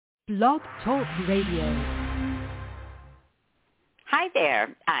Blog Talk Radio. Hi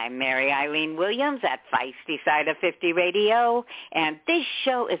there, I'm Mary Eileen Williams at Feisty Side of 50 Radio, and this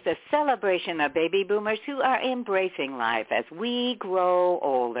show is a celebration of baby boomers who are embracing life as we grow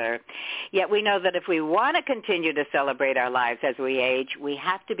older. Yet we know that if we want to continue to celebrate our lives as we age, we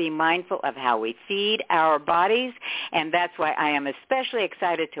have to be mindful of how we feed our bodies, and that's why I am especially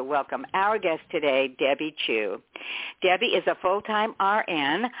excited to welcome our guest today, Debi Chew. Debi is a full-time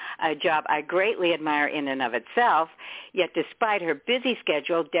RN, a job I greatly admire in and of itself, yet despite her busy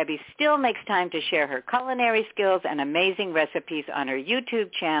schedule, Debi still makes time to share her culinary skills and amazing recipes on her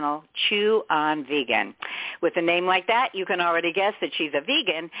YouTube channel, ChewOnVegan. With a name like that, you can already guess that she's a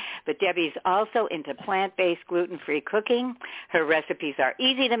vegan, but Debi's also into plant-based, gluten-free cooking. Her recipes are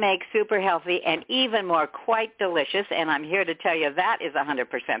easy to make, super healthy, and even more quite delicious, and I'm here to tell you that is 100%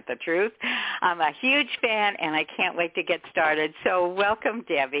 the truth. I'm a huge fan, and I can't wait to get started. So welcome,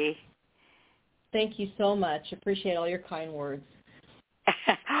 Debi. Thank you so much. Appreciate all your kind words.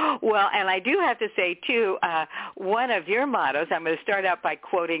 Well, and I do have to say, too, one of your mottos, I'm going to start out by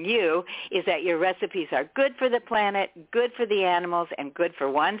quoting you, is that your recipes are good for the planet, good for the animals, and good for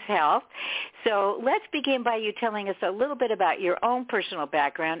one's health. So let's begin by you telling us a little bit about your own personal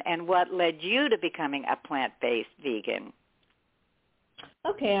background and what led you to becoming a plant-based vegan.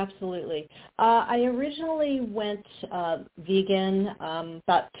 Okay, absolutely. I originally went vegan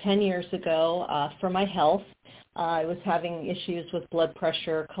about 10 years ago for my health. I was having issues with blood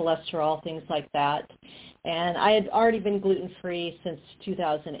pressure, cholesterol, things like that. And I had already been gluten-free since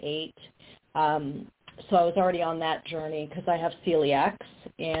 2008. So I was already on that journey because I have celiacs.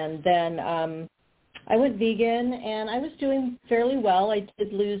 And then I went vegan, and I was doing fairly well. I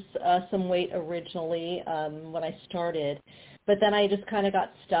did lose some weight originally when I started. But then I just kind of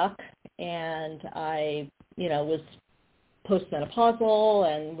got stuck, and I, was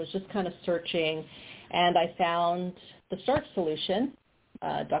postmenopausal and was just kind of searching. And I found the Starch Solution,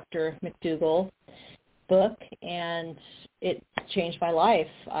 Dr. McDougall book, and it changed my life.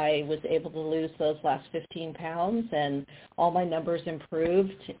 I was able to lose those last 15 pounds, and all my numbers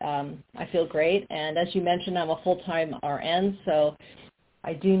improved. I feel great. And as you mentioned, I'm a full-time RN, so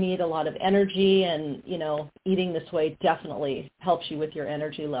I do need a lot of energy, and, eating this way definitely helps you with your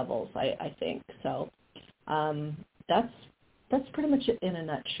energy levels, I think. So that's pretty much it in a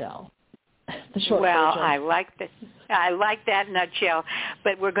nutshell. The short version. I like that nutshell,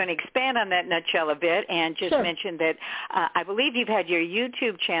 but we're going to expand on that nutshell a bit and just mention that I believe you've had your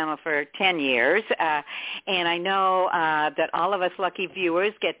YouTube channel for 10 years, and I know that all of us lucky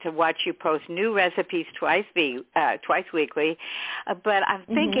viewers get to watch you post new recipes twice weekly, but I'm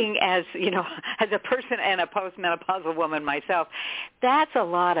thinking as a person and a postmenopausal woman myself, that's a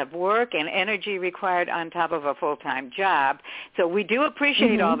lot of work and energy required on top of a full-time job. So we do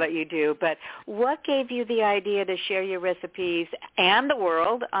appreciate all that you do, but what gave you the idea to share your recipes and the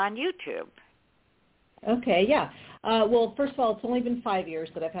world on YouTube? Okay, yeah. Well, first of all, it's only been 5 years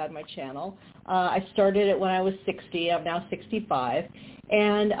that I've had my channel. I started it when I was 60. I'm now 65.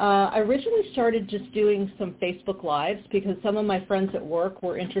 And I originally started just doing some Facebook Lives because some of my friends at work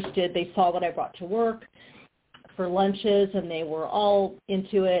were interested. They saw what I brought to work for lunches, and they were all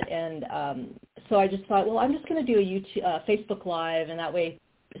into it. And so I just thought, well, I'm just going to do a Facebook Live, and that way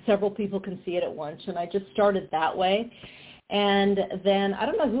several people can see it at once. And I just started that way. And then, I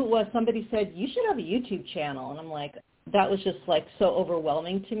don't know who it was, somebody said, you should have a YouTube channel. And I'm like, that was just like so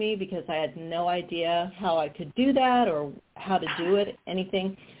overwhelming to me because I had no idea how I could do that or how to do it,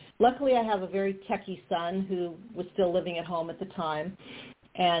 anything. Luckily, I have a very techie son who was still living at home at the time.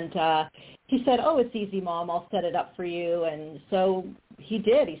 And he said, oh, it's easy, Mom. I'll set it up for you. And so he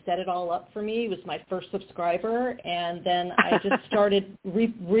did. He set it all up for me. He was my first subscriber. And then I just started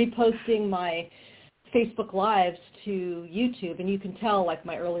reposting my Facebook Lives to YouTube. And you can tell, like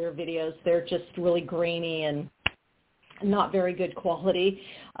my earlier videos, they're just really grainy and not very good quality.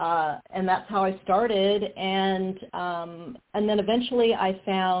 And that's how I started. And then eventually I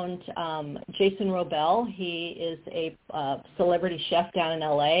found Jason Robel. He is a celebrity chef down in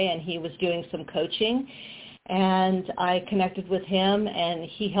LA, and he was doing some coaching. And I connected with him, and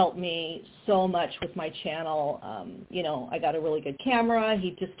he helped me so much with my channel. I got a really good camera.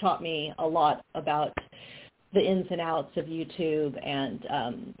 He just taught me a lot about the ins and outs of YouTube,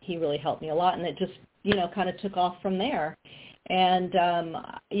 and he really helped me a lot. And it just kind of took off from there. And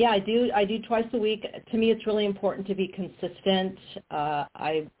I do twice a week. To me, it's really important to be consistent.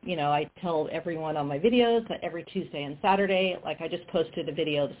 I tell everyone on my videos that every Tuesday and Saturday, like I just posted a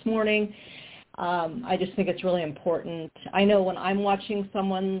video this morning, I just think it's really important. I know when I'm watching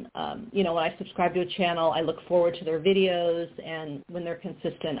someone, when I subscribe to a channel, I look forward to their videos, and when they're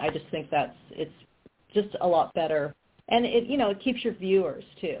consistent, I just think it's just a lot better. And it keeps your viewers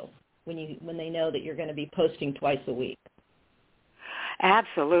too when they know that you're going to be posting twice a week.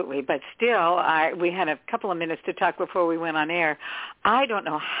 Absolutely, but still, we had a couple of minutes to talk before we went on air. I don't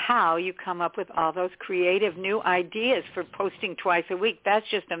know how you come up with all those creative new ideas for posting twice a week. That's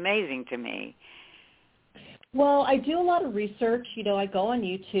just amazing to me. Well, I do a lot of research. I go on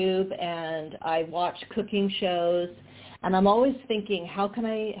YouTube and I watch cooking shows, and I'm always thinking, how can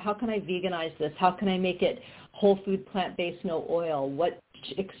I veganize this? How can I make it whole food, plant-based, no oil? What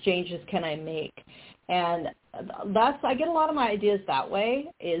exchanges can I make? And I get a lot of my ideas that way,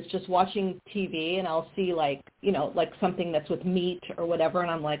 is just watching TV, and I'll see like something that's with meat or whatever,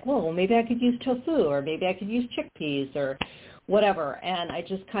 and I'm like, well, maybe I could use tofu, or maybe I could use chickpeas or whatever, and I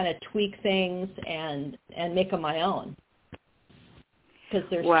just kind of tweak things and make them my own, because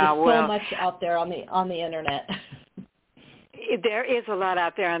there's so much out there on the internet. There is a lot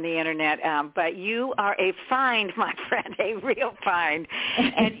out there on the internet, but you are a find, my friend, a real find.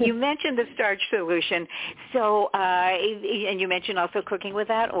 And you mentioned the starch solution, so and you mentioned also cooking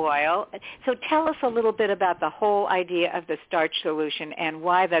without oil. So tell us a little bit about the whole idea of the starch solution and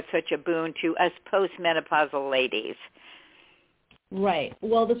why that's such a boon to us postmenopausal ladies. Right.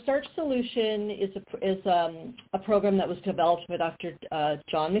 Well, the starch solution is a program that was developed by Dr.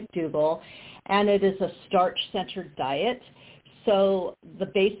 John McDougall, and it is a starch-centered diet. So the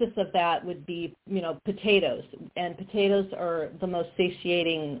basis of that would be, potatoes, and potatoes are the most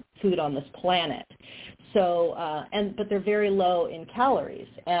satiating food on this planet. So, but they're very low in calories,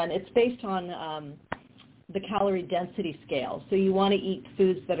 and it's based on the calorie density scale. So you want to eat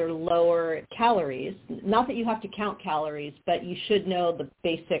foods that are lower calories. Not that you have to count calories, but you should know the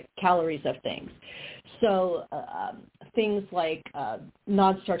basic calories of things. So things like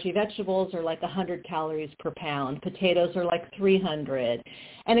non-starchy vegetables are like 100 calories per pound. Potatoes are like 300.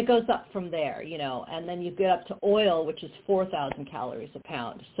 And it goes up from there, and then you get up to oil, which is 4,000 calories a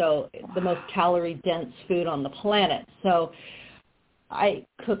pound. So the most calorie-dense food on the planet. So I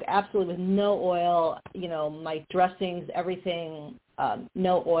cook absolutely with no oil, my dressings, everything,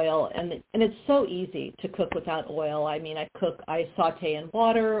 no oil, and it's so easy to cook without oil. I mean, I saute in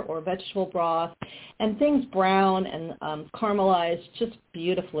water or vegetable broth, and things brown and caramelize just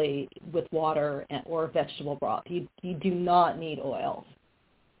beautifully with water or vegetable broth. You do not need oil,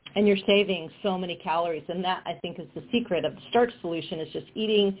 and you're saving so many calories, and that, I think, is the secret of the starch solution, is just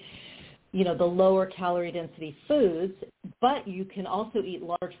eating the lower calorie density foods, but you can also eat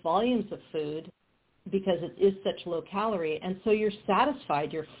large volumes of food because it is such low calorie, and so you're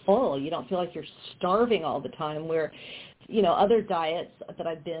satisfied, you're full, you don't feel like you're starving all the time, where, other diets that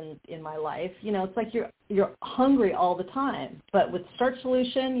I've been in my life, it's like you're hungry all the time. But with starch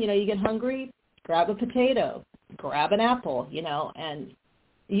solution, you get hungry, grab a potato, grab an apple, and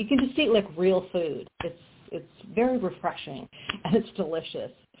you can just eat like real food. It's very refreshing, and it's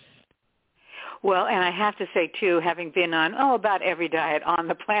delicious. Well, and I have to say, too, having been on, about every diet on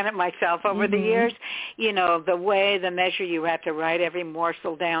the planet myself over the years, the measure you have to write every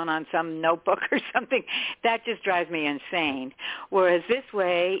morsel down on some notebook or something, that just drives me insane. Whereas this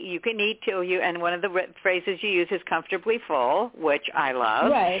way, you can eat till you, and one of the phrases you use is comfortably full, which I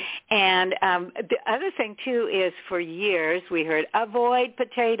love. Right. And the other thing, too, is for years we heard, avoid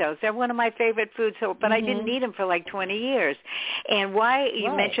potatoes. They're one of my favorite foods, but I didn't eat them for like 20 years. And why,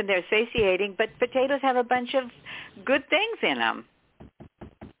 you mentioned they're satiating, but potatoes have a bunch of good things in them.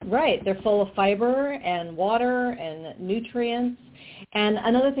 Right. They're full of fiber and water and nutrients. And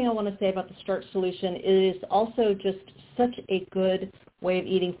another thing I want to say about the starch solution is also just such a good way of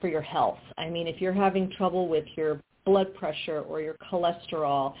eating for your health. I mean, if you're having trouble with your blood pressure or your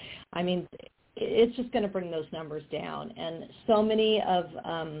cholesterol, I mean, it's just going to bring those numbers down. And so many of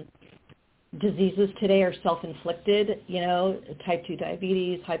diseases today are self-inflicted, type 2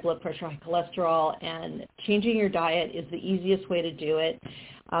 diabetes, high blood pressure, high cholesterol, and changing your diet is the easiest way to do it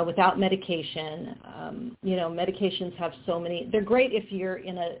without medication. Medications have so many, they're great if you're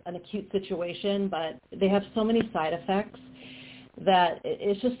in an acute situation, but they have so many side effects that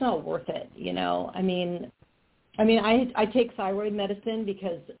it's just not worth it, I take thyroid medicine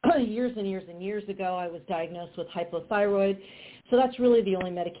because years and years and years ago I was diagnosed with hypothyroid. So that's really the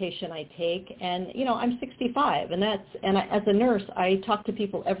only medication I take. And, I'm 65, and as a nurse, I talk to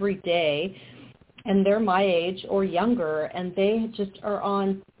people every day, and they're my age or younger, and they just are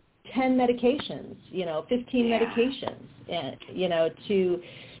on 10 medications, 15 medications, and,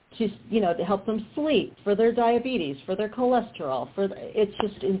 to, to help them sleep, for their diabetes, for their cholesterol, it's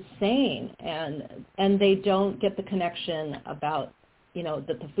just insane. And they don't get the connection about, that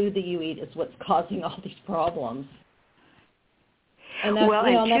the food that you eat is what's causing all these problems. And that's, well,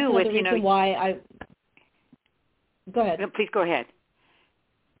 and that's another with, reason why go ahead. No, please go ahead.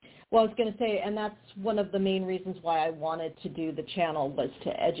 Well, I was going to say, and that's one of the main reasons why I wanted to do the channel, was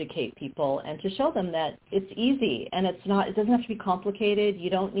to educate people and to show them that it's easy and it doesn't have to be complicated. You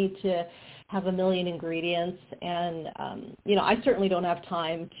don't need to have a million ingredients. And, I certainly don't have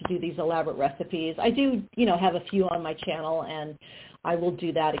time to do these elaborate recipes. I do, have a few on my channel, and I will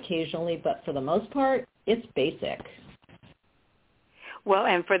do that occasionally, but for the most part, it's basic. Well,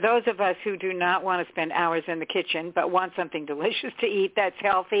 and for those of us who do not want to spend hours in the kitchen but want something delicious to eat that's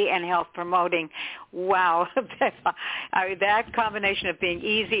healthy and health-promoting, wow, that combination of being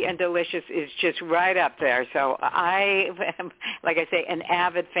easy and delicious is just right up there. So I am, like I say, an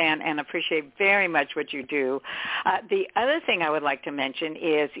avid fan and appreciate very much what you do. The other thing I would like to mention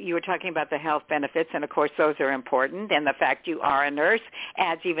is you were talking about the health benefits, and, of course, those are important, and the fact you are a nurse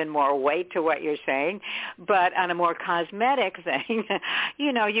adds even more weight to what you're saying. But on a more cosmetic thing,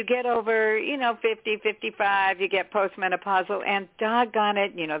 you get over, 50, 55, you get postmenopausal, and doggone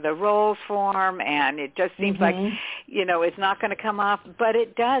it, the rolls form, and it just seems like, it's not going to come off, but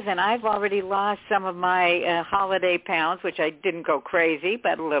it does. And I've already lost some of my holiday pounds, which I didn't go crazy,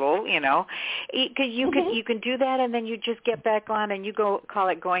 but a little, because you can do that, and then you just get back on, and you call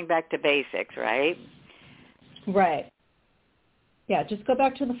it going back to basics, right? Right. Yeah, just go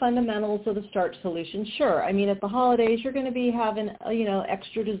back to the fundamentals of the starch solution. Sure. I mean, at the holidays, you're going to be having,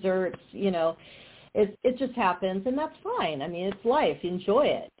 extra desserts, it just happens, and that's fine. I mean, it's life. Enjoy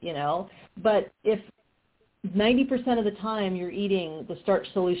it, But if 90% of the time you're eating the starch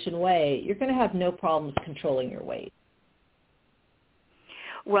solution way, you're going to have no problems controlling your weight.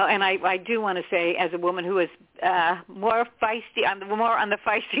 Well, and I do want to say, as a woman who is more feisty, more on the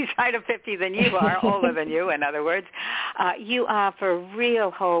feisty side of 50 than you are, older than you, in other words, you offer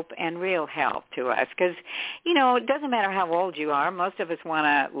real hope and real help to us. Because, it doesn't matter how old you are. Most of us want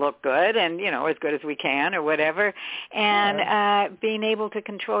to look good and, as good as we can or whatever. And being able to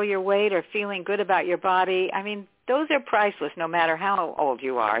control your weight or feeling good about your body, I mean, those are priceless no matter how old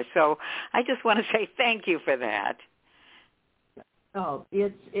you are. So I just want to say thank you for that. Oh,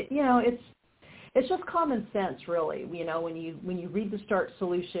 it's just common sense, really. When you read the starch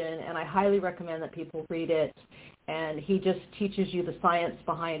solution, and I highly recommend that people read it, and he just teaches you the science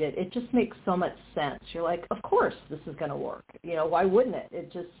behind it. It just makes so much sense. You're like, of course this is going to work. Why wouldn't it?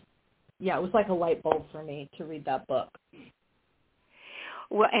 It was like a light bulb for me to read that book.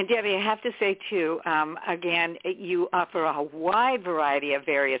 Well, and Debbie, I have to say, too, again, you offer a wide variety of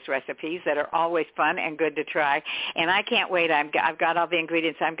various recipes that are always fun and good to try. And I can't wait. I've got all the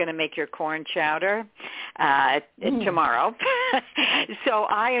ingredients. I'm going to make your corn chowder tomorrow. So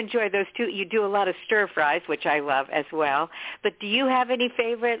I enjoy those, too. You do a lot of stir fries, which I love as well. But do you have any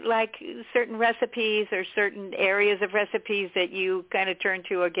favorite, like, certain recipes or certain areas of recipes that you kind of turn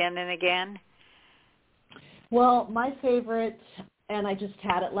to again and again? Well, my favorite, and I just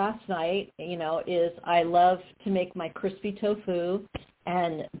had it last night, is I love to make my crispy tofu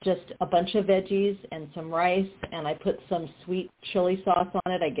and just a bunch of veggies and some rice, and I put some sweet chili sauce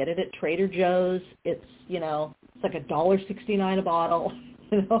on it. I get it at Trader Joe's. It's, it's like $1.69 a bottle,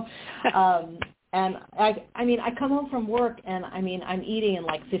 and I come home from work, and I'm eating in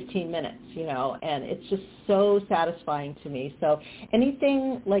like 15 minutes, and it's just so satisfying to me. So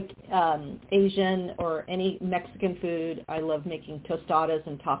anything like Asian or any Mexican food, I love making tostadas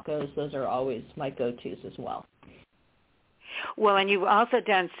and tacos. Those are always my go-tos as well. Well, and you've also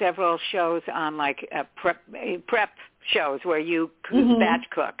done several shows on like prep shows where you batch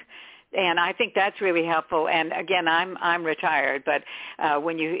cook. And I think that's really helpful. And again, I'm retired, but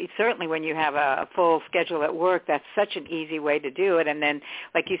when you have a full schedule at work, that's such an easy way to do it. And then,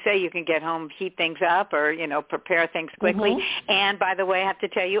 like you say, you can get home, heat things up, or prepare things quickly. And by the way, I have to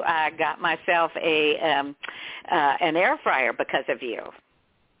tell you, I got myself an air fryer because of you.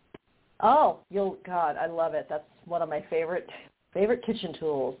 Oh, God, I love it. That's one of my favorite kitchen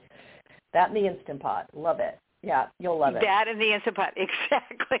tools. That and the Instant Pot, love it. Yeah, you'll love it. That and the Instant Pot,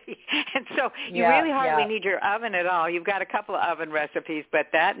 exactly. And so you really hardly need your oven at all. You've got a couple of oven recipes, but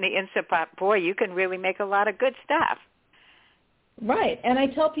that and the Instant Pot, boy, you can really make a lot of good stuff. Right. And I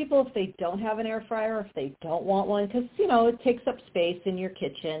tell people if they don't have an air fryer, if they don't want one, because, it takes up space in your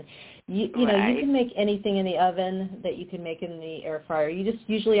kitchen. You can make anything in the oven that you can make in the air fryer. You just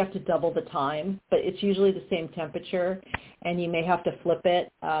usually have to double the time, but it's usually the same temperature, and you may have to flip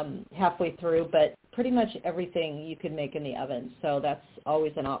it halfway through. But pretty much everything you can make in the oven, so that's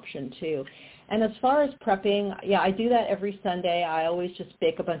always an option too. And as far as prepping, yeah, I do that every Sunday. I always just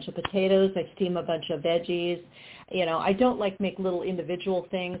bake a bunch of potatoes. I steam a bunch of veggies. You know, I don't like make little individual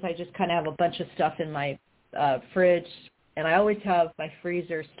things. I just kind of have a bunch of stuff in my fridge, and I always have my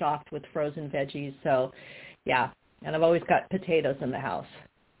freezer stocked with frozen veggies. So, yeah, and I've always got potatoes in the house.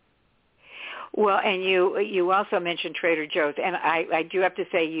 Well, and you also mentioned Trader Joe's, and I do have to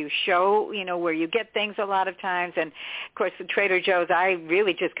say you show, you know, where you get things a lot of times, and of course the Trader Joe's, I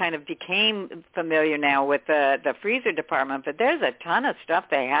really just kind of became familiar now with the freezer department, but there's a ton of stuff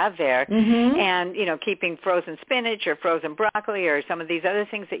they have there, and, you know, keeping frozen spinach or frozen broccoli or some of these other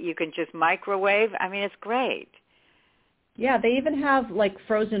things that you can just microwave. I mean, it's great. Yeah, they even have, like,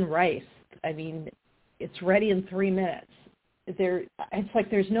 frozen rice. I mean, it's ready in 3 minutes. It's like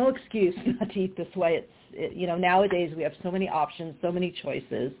there's no excuse not to eat this way. You know, nowadays we have so many options, so many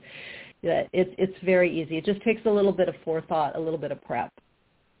choices that it's very easy. It just takes a little bit of forethought, a little bit of prep.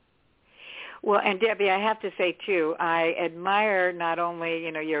 Well, and Debbie, I have to say too, I admire not only,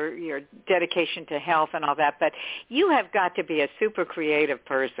 you know, your dedication to health and all that, but you have got to be a super creative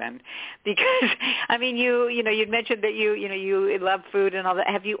person because, I mean, you'd mentioned that you love food and all that.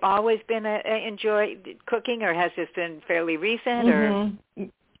 Have you always been enjoy cooking, or has this been fairly recent? Or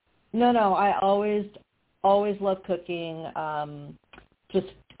No, I always loved cooking. Just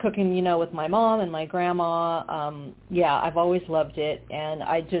cooking, you know, with my mom and my grandma. Yeah, I've always loved it. And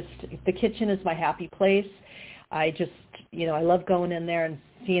the kitchen is my happy place. I just, you know, I love going in there and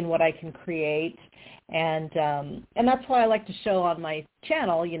seeing what I can create. And that's why I like to show on my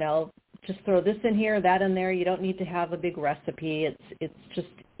channel, you know, just throw this in here, that in there. You don't need to have a big recipe. It's just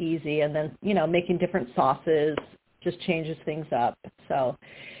easy. And then, you know, making different sauces just changes things up. So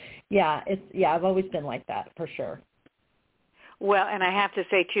yeah, I've always been like that for sure. Well, and I have to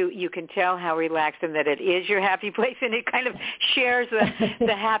say, too, you can tell how relaxed and that it is your happy place, and it kind of shares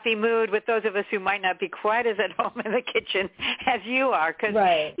the happy mood with those of us who might not be quite as at home in the kitchen as you are. Because,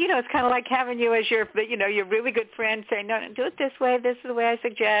 you know, it's kind of like having you as your really good friend saying, no, do it this way, this is the way I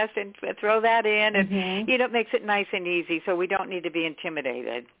suggest, and throw that in. And, you know, it makes it nice and easy, so we don't need to be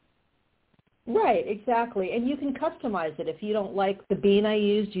intimidated. Right, exactly. And you can customize it. If you don't like the bean I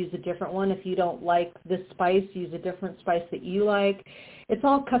used, use a different one. If you don't like this spice, use a different spice that you like. It's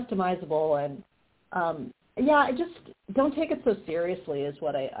all customizable. And, yeah, I just don't take it so seriously is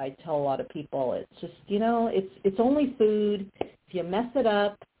what I tell a lot of people. It's just, you know, it's only food. If you mess it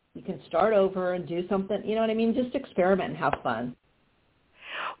up, you can start over and do something. You know what I mean? Just experiment and have fun.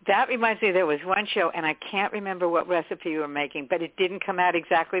 That reminds me, there was one show, and I can't remember what recipe you were making, but it didn't come out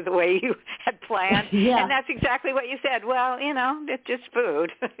exactly the way you had planned. Yeah. And that's exactly what you said. Well, you know, it's just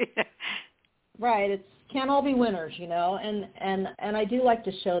food. Right. It can't all be winners, you know, and I do like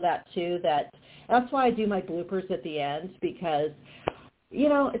to show that, too. That's why I do my bloopers at the end, because, you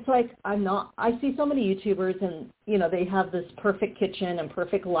know, it's like I see so many YouTubers, and, you know, they have this perfect kitchen and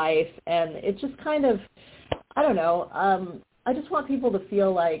perfect life, and it just kind of, I don't know, I just want people to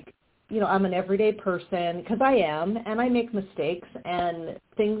feel like, you know, I'm an everyday person, because I am, and I make mistakes, and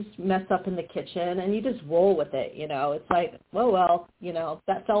things mess up in the kitchen, and you just roll with it, you know. It's like, well, you know,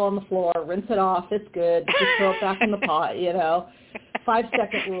 that fell on the floor, rinse it off, it's good, just throw it back in the pot, you know,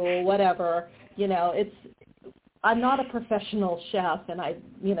 5-second rule, whatever, you know. I'm not a professional chef, and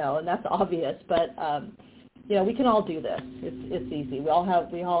and that's obvious, but, you know, we can all do this. It's easy. We all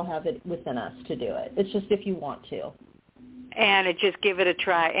have it within us to do it. It's just if you want to. And just give it a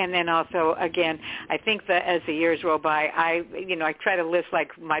try. And then also, again, I think that as the years roll by, I try to list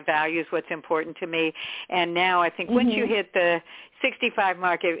like my values, what's important to me. And now I think once you hit the 65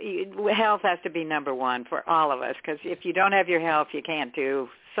 mark, health has to be number one for all of us, because if you don't have your health, you can't do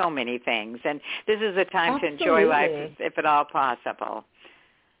so many things. And this is a time to enjoy life if at all possible.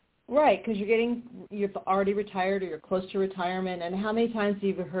 Right, because you've already retired or you're close to retirement. And how many times have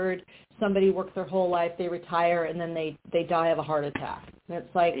you heard somebody work their whole life, they retire, and then they die of a heart attack? And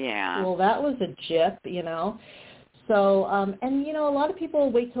it's like, well, that was a jip, you know. So, and, you know, a lot of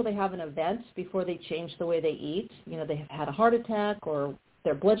people wait till they have an event before they change the way they eat. You know, they have had a heart attack or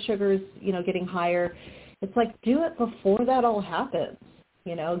their blood sugar's, you know, getting higher. It's like, do it before that all happens.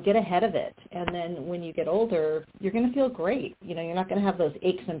 You know, get ahead of it. And then when you get older, you're going to feel great. You know, you're not going to have those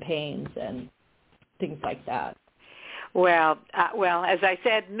aches and pains and things like that. Well, as I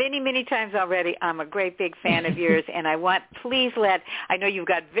said many, many times already, I'm a great big fan of yours, and I know you've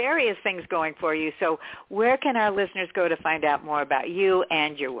got various things going for you, so where can our listeners go to find out more about you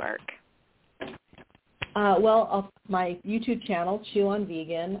and your work? Well, my YouTube channel,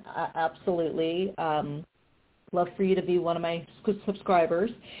 ChewOnVegan, absolutely. love for you to be one of my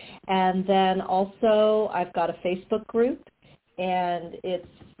subscribers. And then also I've got a Facebook group, and it's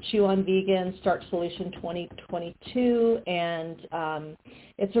ChewOnVegan Start Solution 2022, and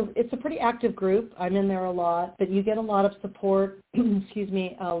it's a pretty active group. I'm in there a lot, but you get a lot of support.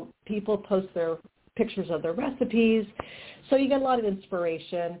 People post their pictures of their recipes, so you get a lot of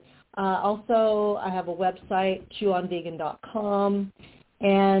inspiration. Also, I have a website, ChewOnVegan.com,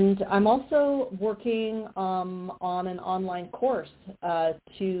 and I'm also working on an online course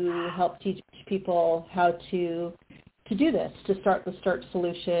to help teach people how to do this, to start the Start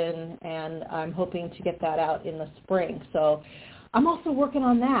Solution, and I'm hoping to get that out in the spring. So I'm also working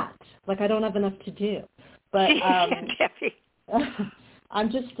on that. Like, I don't have enough to do. But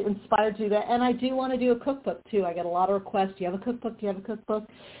I'm just inspired to do that. And I do want to do a cookbook, too. I get a lot of requests. Do you have a cookbook? Do you have a cookbook?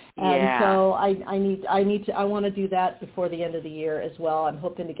 And so I want to do that before the end of the year as well. I'm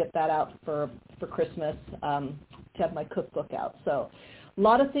hoping to get that out for Christmas, to have my cookbook out. So a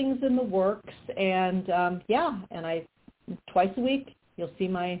lot of things in the works. And, and I twice a week you'll see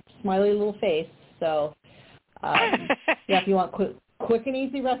my smiley little face. So, if you want quick and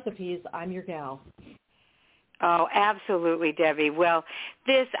easy recipes, I'm your gal. Oh, absolutely, Debbie. Well,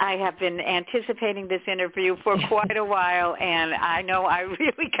 I have been anticipating this interview for quite a while, and I know I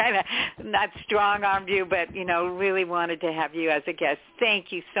really kind of not strong-armed you, but, really wanted to have you as a guest.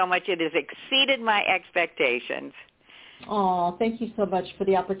 Thank you so much. It has exceeded my expectations. Oh, thank you so much for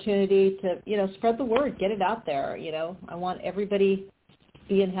the opportunity to, spread the word, get it out there. I want everybody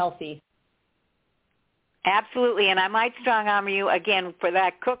being healthy. Absolutely, and I might strong-arm you again for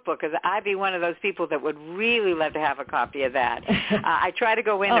that cookbook, because I'd be one of those people that would really love to have a copy of that. I try to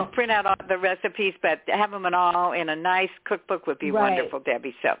go in and print out all the recipes, but have them all in a nice cookbook would be wonderful,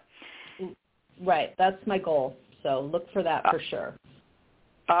 Debbie. So, right, that's my goal. So look for that for sure.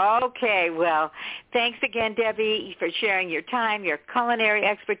 Okay, well, thanks again, Debbie, for sharing your time, your culinary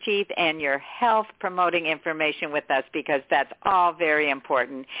expertise, and your health-promoting information with us, because that's all very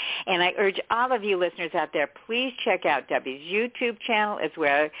important. And I urge all of you listeners out there, please check out Debbie's YouTube channel as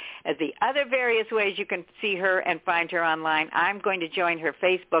well as the other various ways you can see her and find her online. I'm going to join her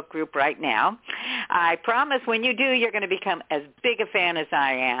Facebook group right now. I promise when you do, you're going to become as big a fan as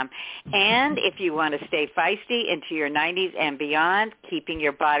I am. And if you want to stay feisty into your 90s and beyond, keeping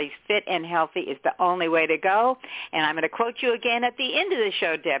your body fit and healthy is the only way to go. And I'm going to quote you again at the end of the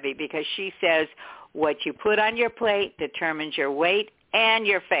show, Debbie, because she says, what you put on your plate determines your weight and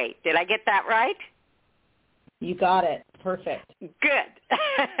your fate. Did I get that right? You got it. Perfect. Good.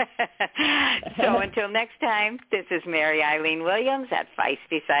 So until next time, this is Mary Eileen Williams at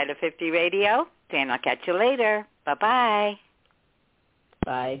Feisty Side of 50 Radio, and I'll catch you later. Bye-bye.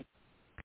 Bye.